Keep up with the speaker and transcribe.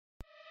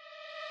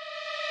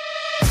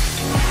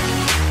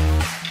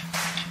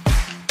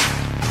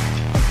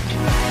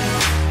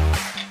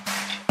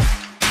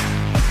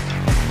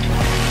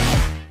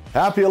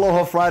Happy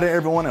Aloha Friday,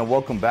 everyone, and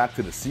welcome back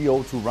to the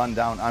CO2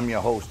 Rundown. I'm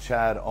your host,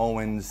 Chad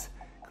Owens.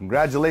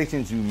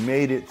 Congratulations, you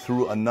made it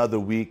through another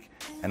week,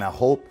 and I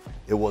hope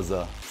it was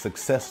a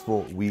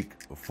successful week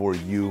for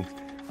you.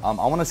 I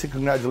want to say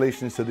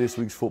congratulations to this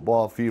week's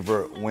Football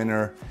Fever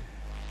winner.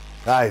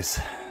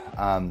 Guys,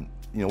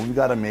 we've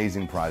got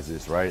amazing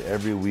prizes, right?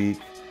 Every week,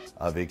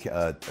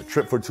 a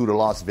trip for two to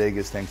Las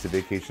Vegas thanks to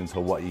Vacations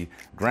Hawaii.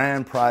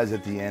 Grand prize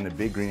at the end, a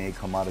big green egg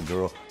Kamada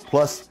girl,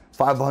 plus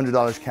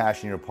 $500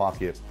 cash in your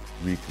pocket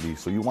weekly.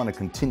 So you want to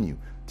continue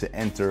to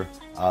enter.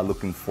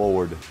 Looking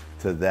forward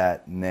to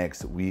that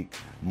next week.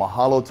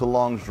 Mahalo to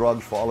Long's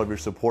Drugs for all of your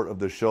support of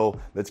the show.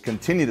 Let's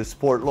continue to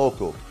support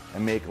local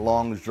and make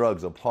Long's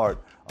Drugs a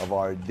part of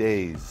our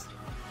days.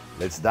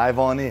 Let's dive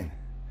on in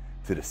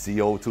to the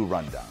CO2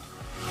 Rundown.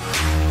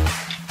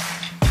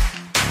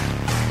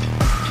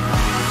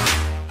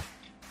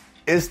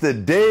 It's the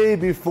day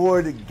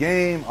before the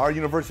game. Our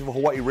University of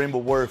Hawaii Rainbow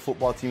Warrior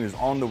football team is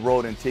on the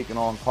road and taking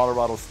on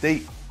Colorado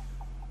State,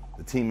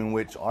 the team in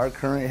which our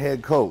current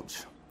head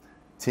coach,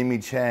 Timmy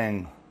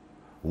Chang,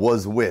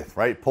 was with,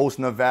 right?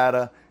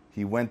 Post-Nevada,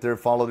 he went there,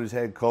 followed his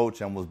head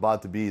coach, and was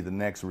about to be the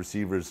next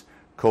receivers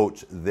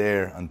coach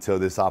there until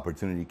this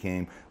opportunity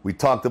came. We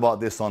talked about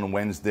this on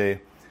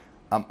Wednesday.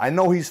 I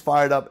know he's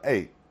fired up.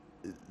 Hey,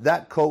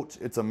 that coach,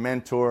 it's a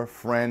mentor,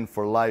 friend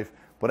for life.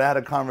 But I had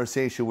a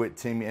conversation with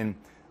Timmy, and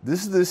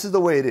this is the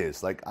way it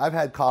is. Like, I've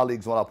had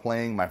colleagues while I'm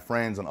playing, my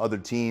friends on other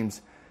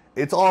teams.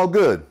 It's all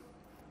good.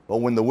 But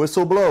when the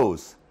whistle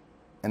blows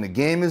and the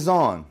game is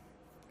on,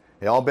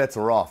 hey, all bets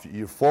are off.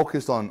 You're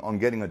focused on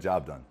getting a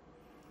job done.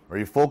 Or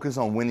you're focused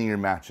on winning your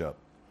matchup.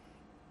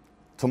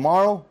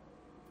 Tomorrow,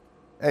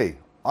 hey,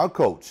 our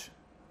coach,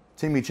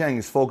 Timmy Chang,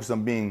 is focused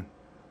on being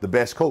the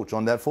best coach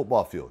on that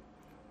football field.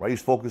 Right?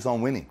 He's focused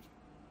on winning.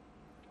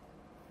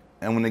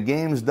 And when the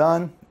game's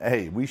done,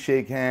 hey, we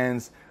shake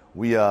hands.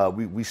 We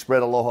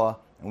spread aloha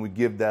and we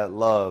give that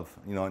love.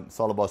 You know, it's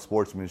all about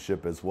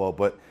sportsmanship as well.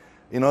 But,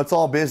 it's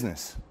all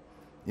business.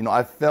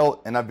 I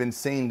felt, and I've been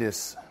saying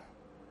this,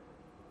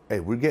 hey,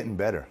 we're getting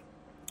better.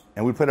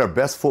 And we played our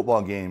best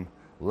football game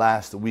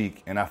last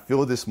week, and I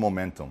feel this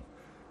momentum.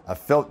 I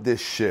felt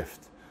this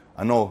shift.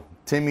 I know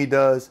Timmy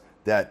does,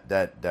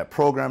 that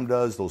program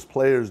does, those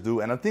players do.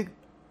 And I think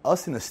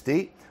us in the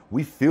state,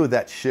 we feel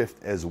that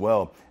shift as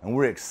well. And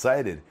we're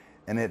excited.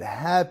 And it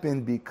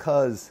happened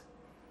because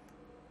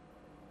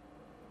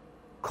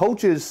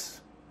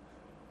coaches,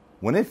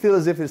 when they feel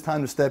as if it's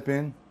time to step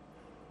in,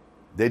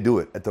 they do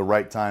it at the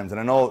right times. And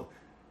I know,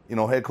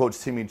 head coach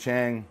Timmy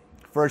Chang,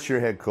 first-year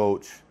head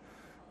coach,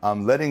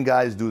 letting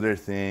guys do their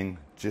thing,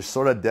 just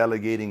sort of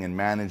delegating and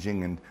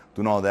managing and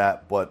doing all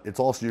that. But it's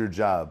also your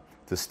job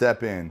to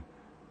step in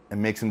and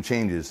make some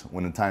changes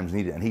when the time's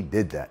needed. And he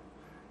did that.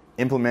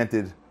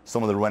 Implemented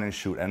some of the run and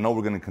shoot. And I know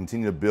we're going to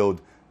continue to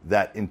build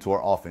that into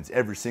our offense.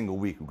 Every single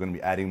week, we're going to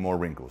be adding more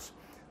wrinkles.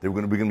 We're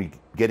going to be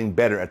getting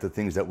better at the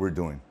things that we're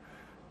doing.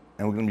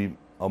 And we're going to be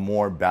a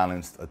more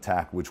balanced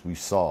attack, which we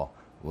saw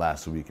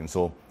last week. And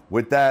so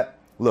with that,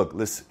 look,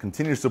 let's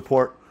continue to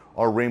support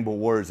our Rainbow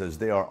Warriors as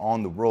they are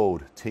on the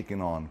road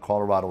taking on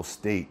Colorado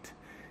State.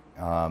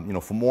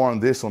 For more on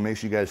this, so make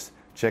sure you guys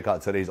check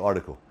out today's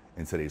article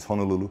in today's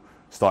Honolulu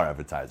Star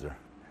Advertiser.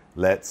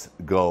 Let's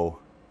go,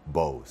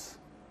 Bows.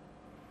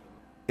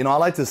 I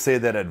like to say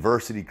that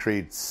adversity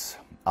creates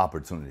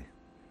opportunity.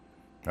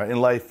 Right,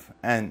 in life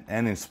and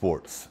in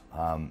sports.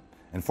 And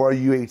for our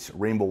UH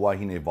Rainbow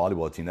Wahine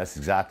volleyball team, that's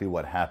exactly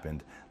what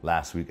happened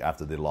last week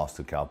after they lost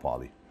to Cal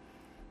Poly.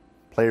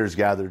 Players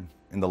gathered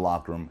in the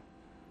locker room,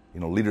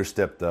 leaders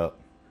stepped up,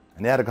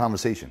 and they had a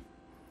conversation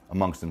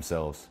amongst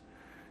themselves.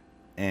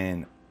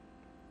 And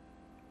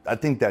I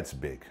think that's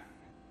big,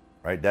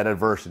 right? That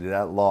adversity,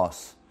 that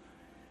loss,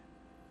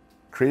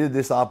 created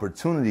this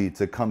opportunity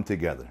to come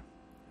together,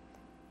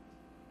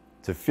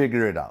 to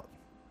figure it out,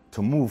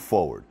 to move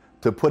forward,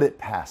 to put it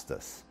past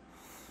us,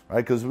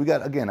 right? Because we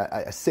got, again,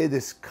 I say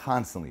this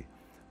constantly.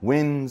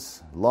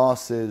 Wins,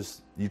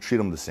 losses, you treat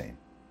them the same,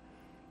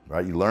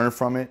 right? You learn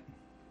from it,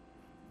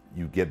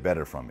 you get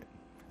better from it.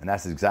 And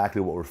that's exactly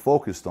what we're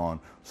focused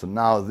on. So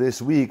now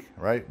this week,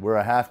 right, we're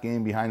a half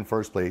game behind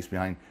first place,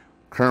 behind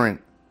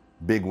current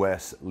Big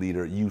West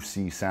leader,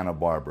 UC Santa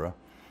Barbara.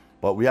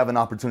 But we have an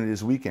opportunity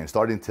this weekend,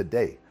 starting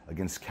today,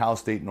 against Cal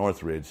State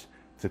Northridge,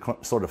 to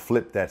sort of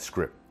flip that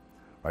script.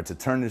 Right, to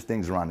turn these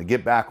things around, to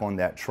get back on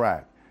that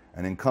track.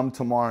 And then come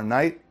tomorrow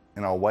night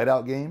in our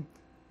whiteout game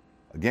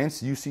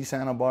against UC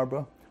Santa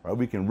Barbara, right,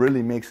 we can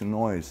really make some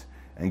noise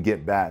and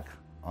get back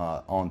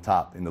on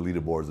top in the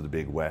leaderboards of the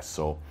Big West.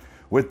 So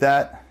with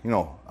that,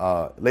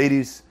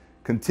 ladies,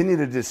 continue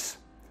to just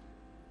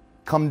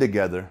come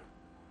together,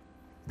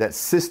 that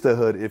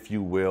sisterhood, if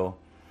you will,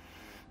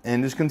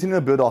 and just continue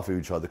to build off of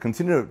each other,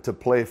 continue to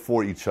play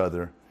for each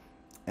other.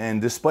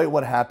 And despite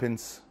what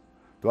happens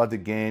throughout the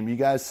game, you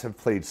guys have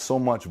played so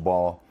much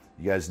ball.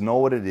 You guys know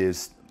what it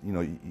is.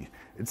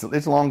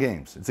 It's long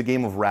games. It's a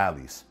game of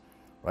rallies,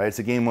 right? It's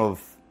a game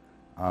of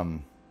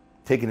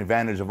taking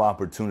advantage of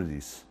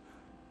opportunities,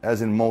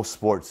 as in most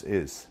sports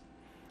is.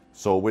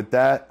 So with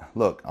that,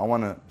 look, I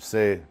want to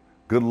say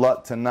Good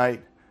luck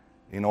tonight.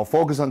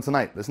 Focus on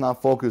tonight. Let's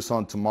not focus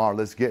on tomorrow.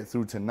 Let's get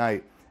through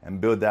tonight and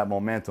build that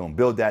momentum,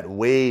 build that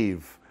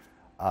wave,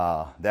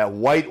 that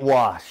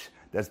whitewash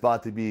that's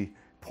about to be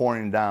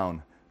pouring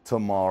down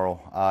tomorrow.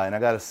 And I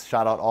got to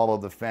shout out all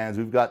of the fans.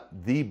 We've got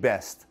the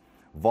best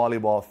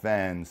volleyball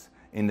fans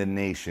in the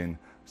nation.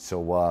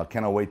 So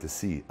cannot wait to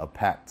see a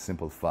packed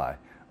Simplify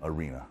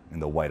Arena in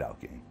the whiteout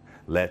game.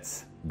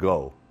 Let's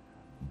go,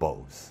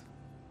 Bows.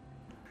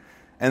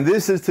 And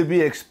this is to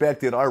be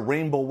expected. Our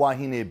Rainbow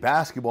Wahine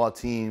basketball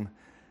team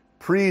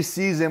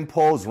preseason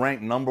polls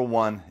ranked number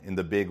 1 in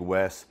the Big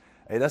West.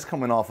 Hey, that's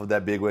coming off of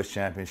that Big West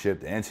championship,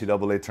 the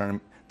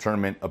NCAA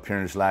tournament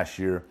appearance last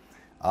year.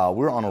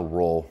 We're on a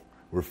roll.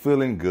 We're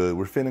feeling good.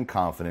 We're feeling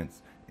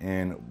confident,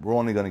 and we're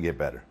only going to get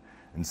better.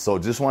 And so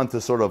just wanted to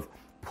sort of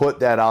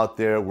put that out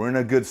there. We're in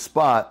a good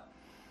spot,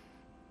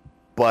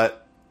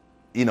 but,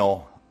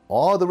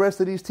 all the rest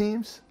of these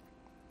teams,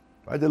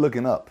 right, they're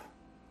looking up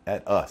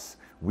at us.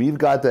 We've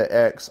got the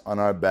X on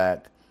our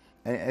back,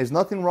 and there's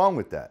nothing wrong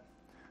with that,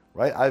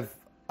 right?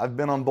 I've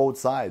been on both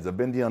sides. I've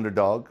been the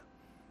underdog,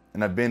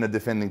 and I've been a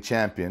defending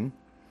champion.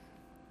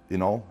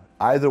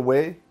 Either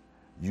way,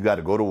 you got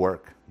to go to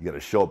work. You got to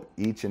show up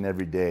each and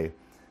every day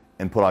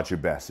and put out your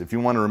best. If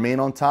you want to remain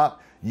on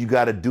top, you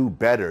got to do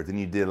better than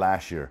you did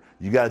last year.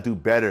 You got to do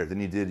better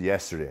than you did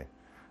yesterday.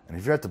 And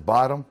if you're at the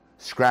bottom,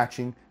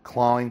 scratching,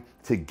 clawing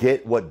to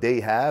get what they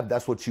have,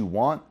 that's what you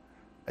want,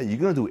 you're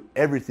going to do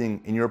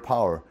everything in your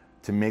power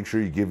to make sure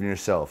you're giving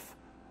yourself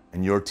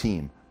and your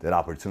team that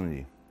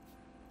opportunity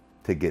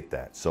to get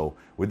that. So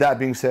with that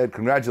being said,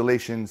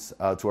 congratulations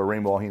to our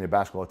Rainbow Wahine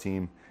basketball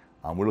team.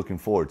 We're looking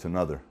forward to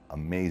another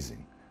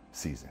amazing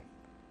season.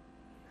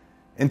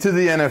 Into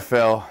the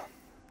NFL,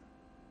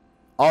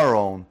 our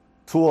own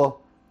Tua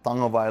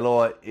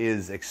Tagovailoa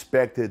is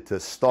expected to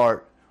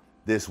start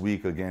this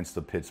week against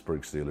the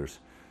Pittsburgh Steelers.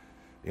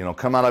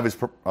 Come out of his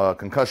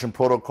concussion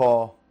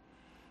protocol.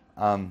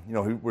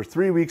 We're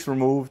 3 weeks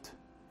removed.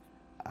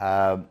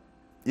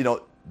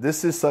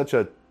 This is such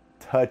a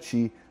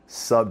touchy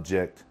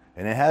subject,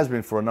 and it has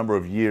been for a number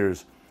of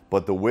years,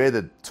 but the way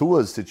that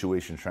Tua's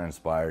situation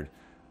transpired,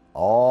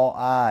 all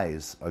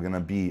eyes are going to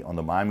be on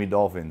the Miami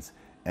Dolphins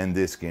and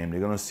this game. They're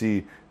going to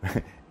see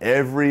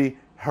every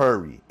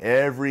hurry,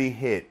 every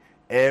hit,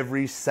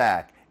 every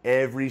sack,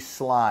 every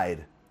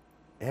slide,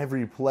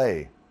 every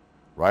play,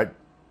 right?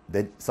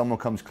 That someone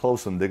comes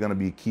close to them, they're going to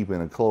be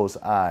keeping a close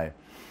eye.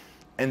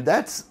 And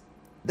that's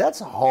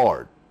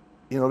hard.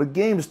 The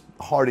game's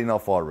hard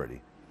enough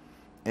already.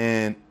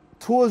 And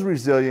Tua's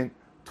resilient.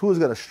 Tua's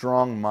got a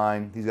strong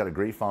mind. He's got a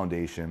great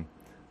foundation,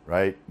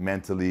 right?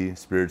 Mentally,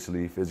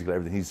 spiritually, physically,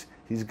 everything.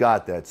 He's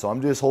got that. So I'm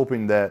just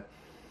hoping that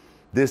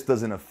this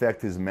doesn't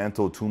affect his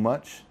mental too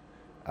much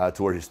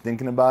to where he's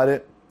thinking about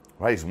it,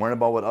 right? He's worrying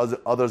about what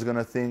others are going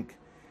to think.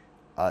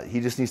 He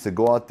just needs to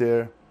go out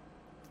there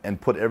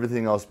and put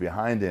everything else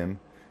behind him.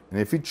 And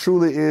if he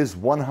truly is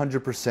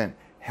 100%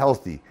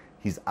 healthy,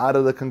 he's out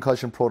of the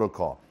concussion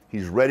protocol,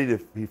 he's ready to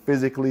be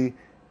physically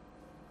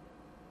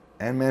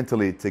and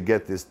mentally to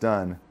get this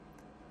done.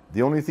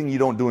 The only thing you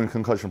don't do in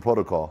concussion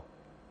protocol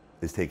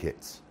is take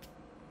hits,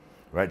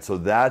 right? So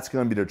that's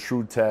going to be the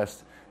true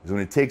test, is when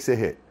he takes a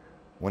hit,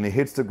 when he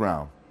hits the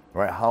ground,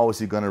 right? How is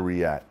he going to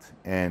react?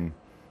 And,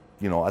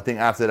 I think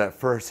after that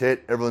first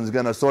hit, everyone's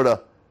going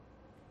to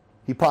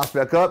he pops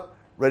back up,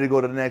 ready to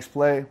go to the next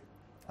play.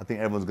 I think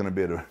everyone's going to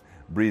be able to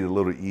breathe a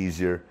little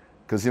easier.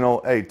 Because,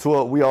 hey,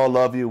 Tua, we all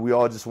love you. We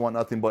all just want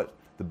nothing but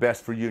the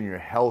best for you and your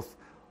health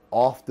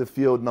off the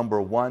field,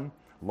 number 1.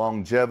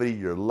 Longevity,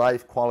 your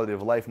life, quality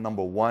of life,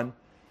 number 1.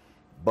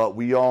 But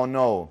we all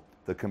know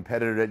the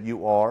competitor that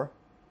you are.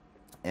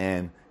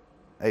 And,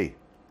 hey,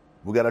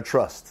 we got to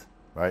trust,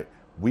 right?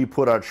 We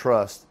put our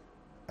trust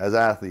as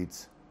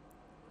athletes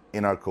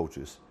in our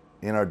coaches,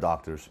 in our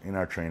doctors, in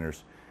our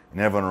trainers,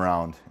 and everyone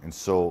around. And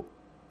so,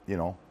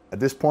 at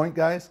this point,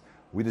 guys,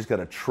 we just got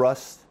to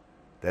trust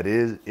that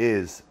it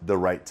is the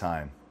right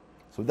time.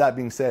 So with that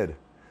being said,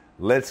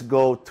 let's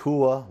go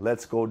Tua,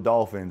 let's go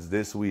Dolphins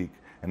this week.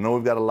 I know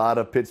we've got a lot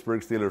of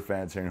Pittsburgh Steelers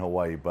fans here in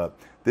Hawaii, but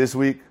this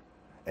week,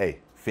 hey,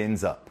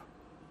 fins up.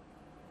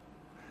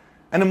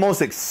 And the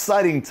most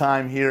exciting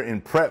time here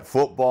in prep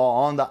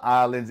football on the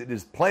islands, it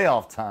is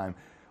playoff time.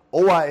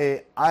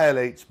 OIA,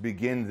 ILH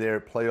begin their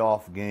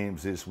playoff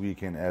games this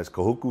weekend as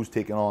Kahuku's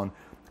taking on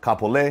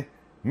Kapolei,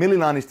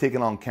 Mililani's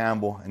taking on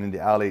Campbell, and in the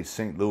ILH,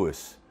 St.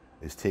 Louis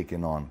is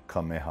taking on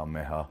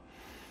Kamehameha.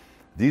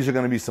 These are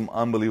going to be some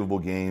unbelievable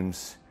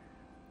games.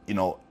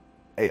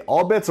 Hey,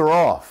 all bets are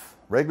off.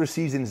 Regular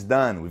season's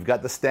done. We've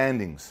got the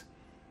standings.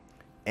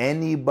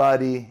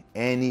 Anybody,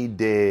 any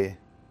day,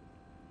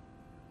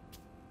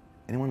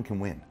 anyone can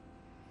win,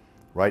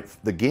 right?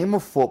 The game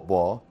of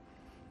football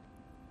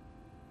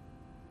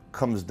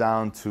comes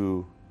down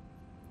to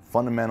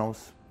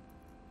fundamentals,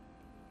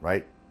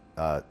 right?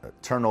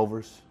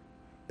 Turnovers,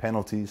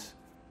 penalties.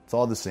 It's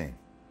all the same.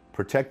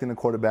 Protecting the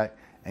quarterback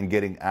and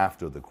getting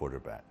after the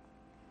quarterback.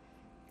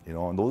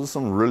 And those are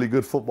some really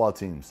good football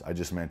teams I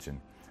just mentioned.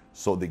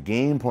 So the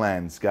game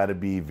plan's got to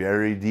be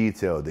very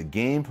detailed. The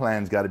game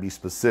plan's got to be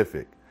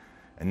specific.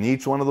 And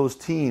each one of those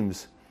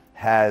teams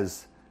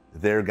has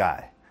their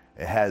guy.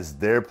 It has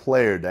their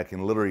player that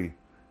can literally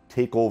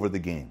take over the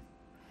game.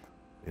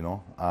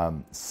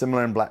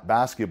 Similar in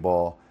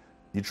basketball,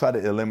 you try to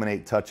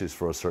eliminate touches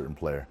for a certain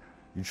player.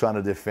 You try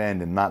to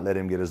defend and not let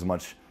him get as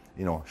much,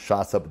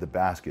 shots up at the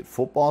basket.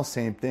 Football,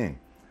 same thing.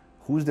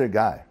 Who's their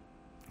guy?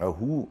 Or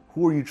who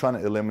are you trying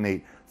to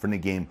eliminate from the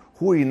game?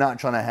 Who are you not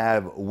trying to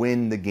have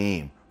win the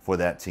game for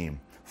that team?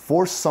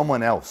 Force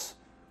someone else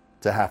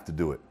to have to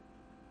do it.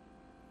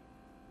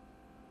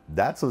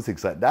 That's what's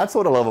exciting. That's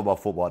what I love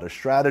about football. The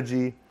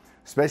strategy,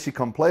 especially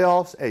come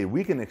playoffs. Hey,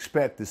 we can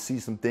expect to see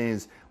some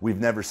things we've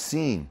never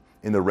seen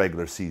in the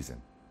regular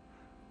season.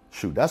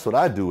 Shoot, that's what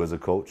I do as a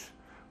coach,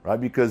 right?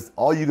 Because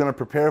all you're going to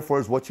prepare for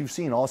is what you've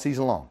seen all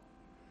season long.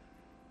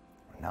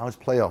 Now it's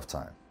playoff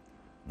time.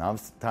 Now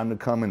it's time to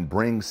come and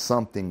bring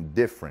something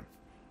different,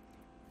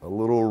 a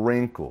little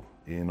wrinkle,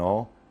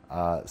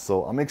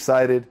 So I'm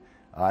excited.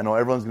 I know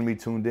everyone's going to be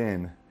tuned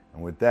in.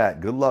 And with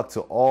that, good luck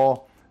to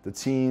all the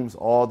teams,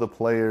 all the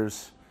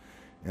players.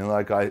 And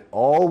like I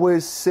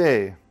always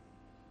say,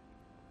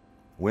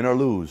 win or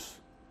lose,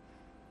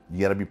 you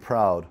got to be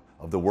proud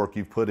of the work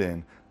you've put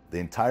in the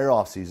entire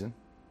offseason,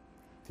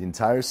 the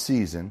entire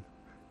season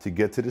to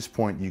get to this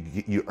point.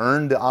 You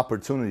earned the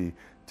opportunity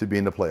to be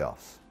in the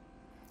playoffs.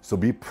 So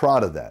be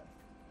proud of that,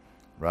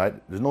 right?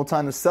 There's no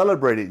time to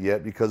celebrate it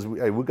yet because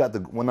we got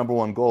the number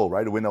one goal,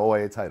 right? To win the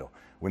OIA title,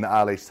 win the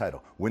ILH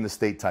title, win the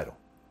state title.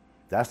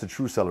 That's the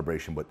true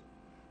celebration. But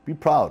be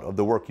proud of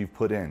the work you've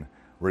put in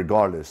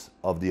regardless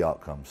of the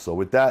outcome. So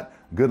with that,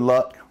 good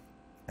luck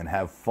and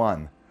have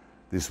fun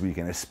this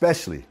weekend,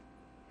 especially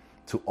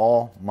to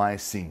all my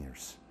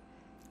seniors.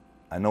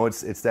 I know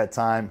it's that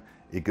time.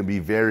 It can be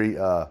very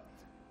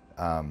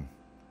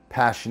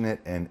passionate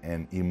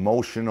and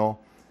emotional,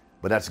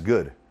 but that's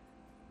good.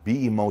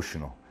 Be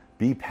emotional.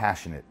 Be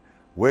passionate.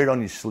 Wear it on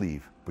your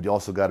sleeve, but you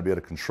also got to be able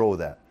to control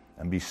that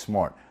and be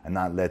smart and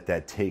not let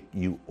that take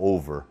you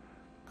over.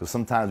 Because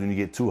sometimes when you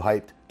get too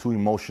hyped, too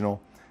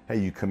emotional, hey,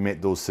 you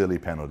commit those silly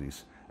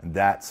penalties. And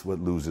that's what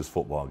loses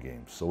football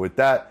games. So with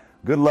that,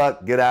 good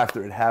luck. Get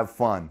after it. Have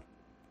fun.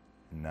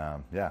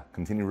 And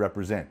continue to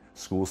represent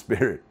school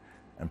spirit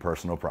and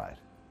personal pride.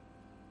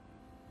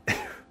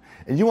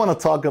 And you want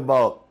to talk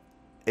about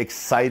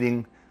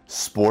exciting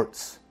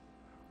sports?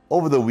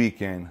 Over the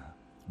weekend,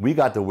 we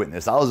got to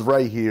witness. I was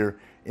right here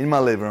in my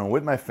living room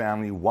with my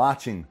family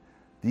watching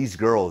these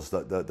girls,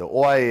 the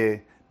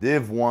OIA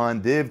Div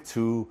 1, Div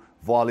 2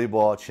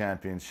 volleyball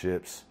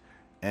championships,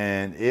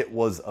 and it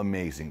was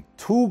amazing.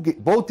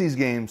 Both these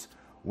games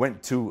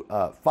went to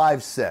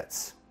 5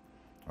 sets.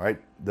 Right?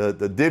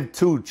 The Div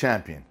 2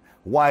 champion,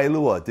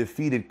 Wailua,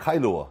 defeated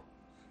Kailua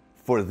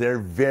for their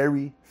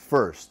very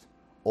first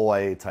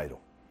OIA title.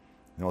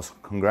 So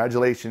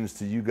congratulations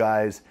to you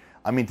guys.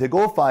 I mean, to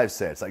go 5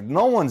 sets, like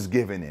no one's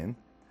giving in.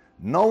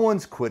 No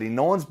one's quitting.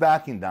 No one's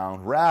backing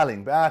down,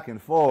 rallying back and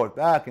forth,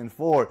 back and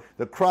forth.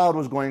 The crowd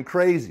was going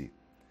crazy.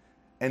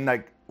 And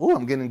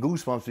I'm getting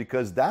goosebumps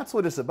because that's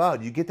what it's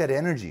about. You get that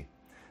energy.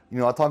 I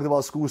talked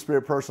about school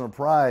spirit, personal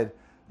pride.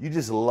 You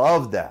just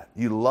love that.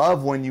 You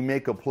love when you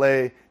make a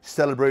play,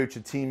 celebrate with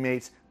your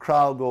teammates,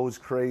 crowd goes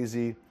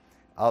crazy.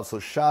 So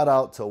shout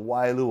out to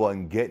Wailua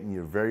and getting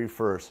your very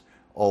first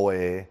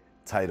OIA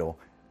title.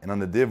 And on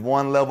the Div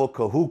 1 level,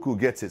 Kahuku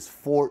gets its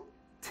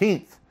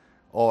 14th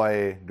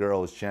OIA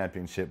Girls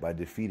Championship by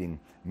defeating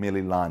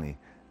Mililani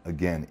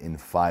again in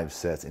 5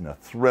 sets in a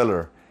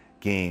thriller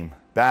game,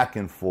 back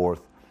and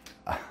forth.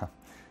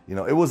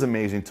 It was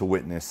amazing to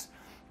witness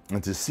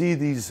and to see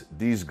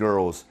these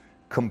girls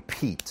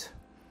compete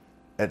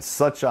at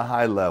such a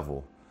high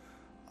level.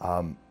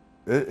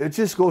 It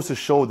just goes to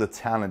show the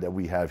talent that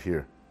we have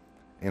here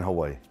in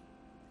Hawaii,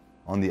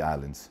 on the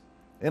islands,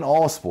 in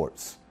all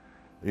sports.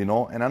 And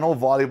I know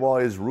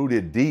volleyball is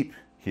rooted deep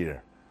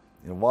here.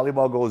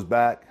 Volleyball goes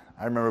back.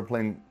 I remember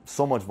playing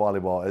so much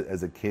volleyball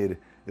as a kid.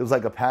 It was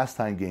like a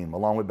pastime game,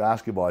 along with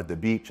basketball at the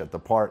beach, at the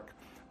park.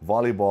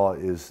 Volleyball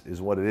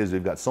is what it is.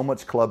 We've got so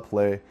much club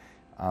play,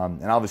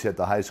 and obviously at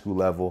the high school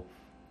level,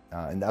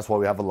 and that's why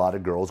we have a lot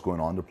of girls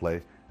going on to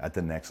play at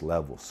the next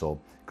level.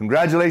 So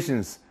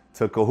congratulations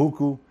to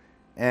Kahuku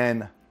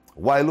and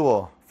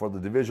Wailua for the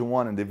Division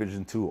 1 and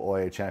Division 2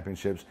 OIA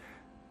championships.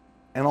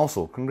 And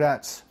also,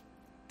 congrats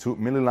to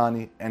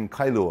Mililani and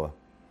Kailua.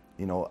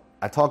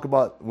 I talk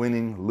about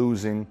winning,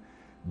 losing.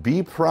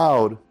 Be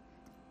proud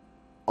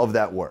of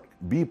that work.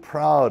 Be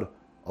proud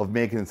of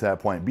making it to that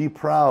point. Be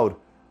proud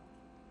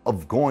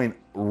of going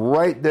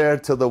right there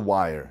to the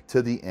wire,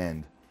 to the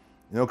end.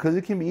 Because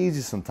it can be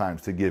easy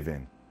sometimes to give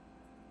in.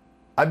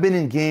 I've been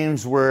in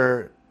games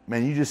where,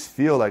 man, you just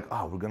feel like,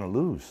 oh, we're going to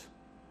lose.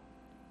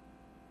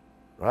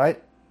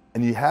 Right?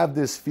 And you have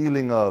this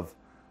feeling of,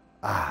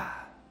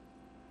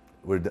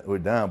 we're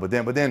down. But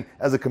then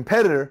as a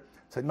competitor,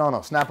 it's like,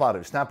 no, snap out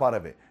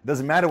of it. It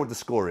doesn't matter what the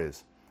score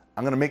is.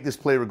 I'm going to make this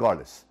play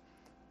regardless.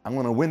 I'm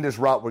going to win this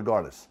route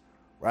regardless.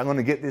 Or I'm going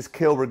to get this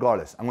kill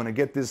regardless. I'm going to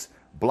get this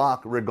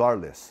block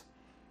regardless.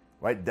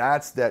 Right?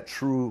 That's that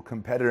true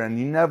competitor. And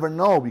you never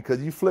know,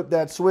 because you flip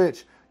that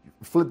switch,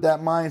 you flip that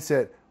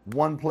mindset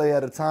one play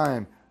at a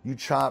time. You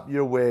chop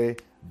your way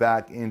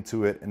back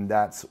into it, and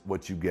that's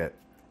what you get.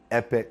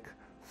 Epic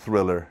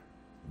thriller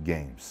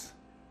games.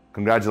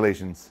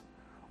 Congratulations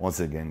once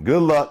again.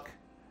 Good luck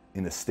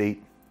in the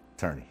state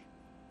tourney.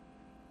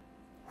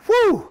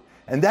 Whew!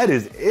 And that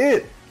is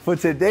it for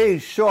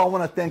today's show. I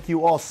want to thank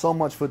you all so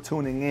much for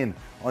tuning in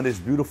on this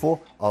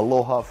beautiful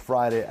Aloha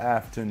Friday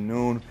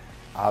afternoon.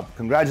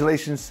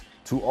 Congratulations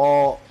to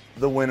all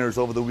the winners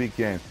over the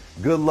weekend.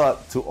 Good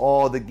luck to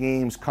all the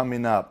games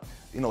coming up.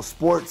 You know,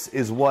 sports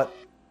is what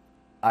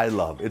I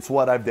love. It's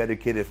what I've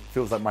dedicated,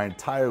 feels like my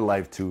entire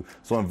life to.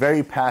 So I'm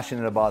very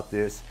passionate about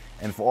this.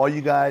 And for all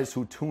you guys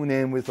who tune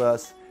in with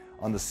us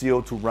on the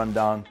CO2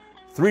 Rundown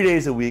 3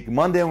 days a week,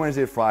 Monday,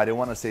 Wednesday, Friday, I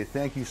want to say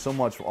thank you so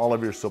much for all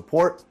of your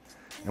support.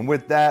 And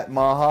with that,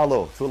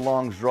 mahalo to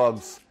Long's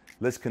Drugs.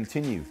 Let's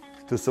continue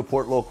to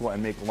support local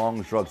and make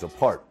Long's Drugs a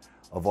part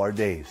of our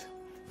days.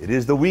 It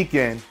is the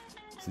weekend,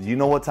 so you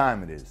know what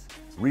time it is.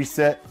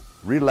 Reset,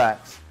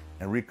 relax,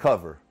 and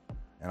recover.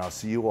 And I'll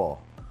see you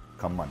all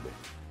come Monday.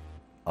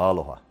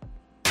 Aloha.